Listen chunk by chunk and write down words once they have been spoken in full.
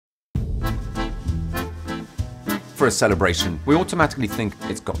for a celebration, we automatically think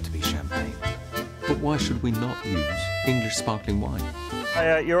it's got to be champagne. But why should we not use English sparkling wine?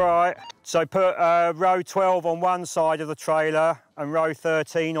 You're all right. So put row 12 on one side of the trailer and row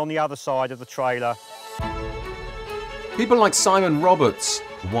 13 on the other side of the trailer. People like Simon Roberts,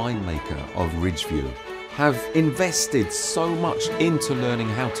 winemaker of Ridgeview, have invested so much into learning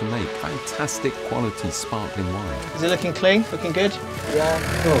how to make fantastic quality sparkling wine. Is it looking clean? Looking good?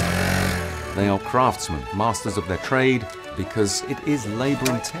 Yeah, cool. They are craftsmen, masters of their trade, because it is labour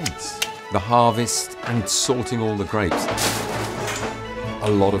intense. The harvest and sorting all the grapes.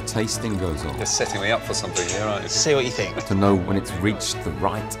 A lot of tasting goes on. You're setting me up for something here, aren't you? See what you think. To know when it's reached the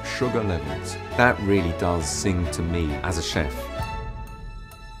right sugar levels. That really does sing to me as a chef.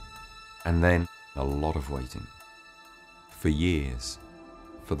 And then a lot of waiting. For years.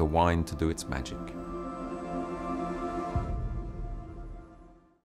 For the wine to do its magic.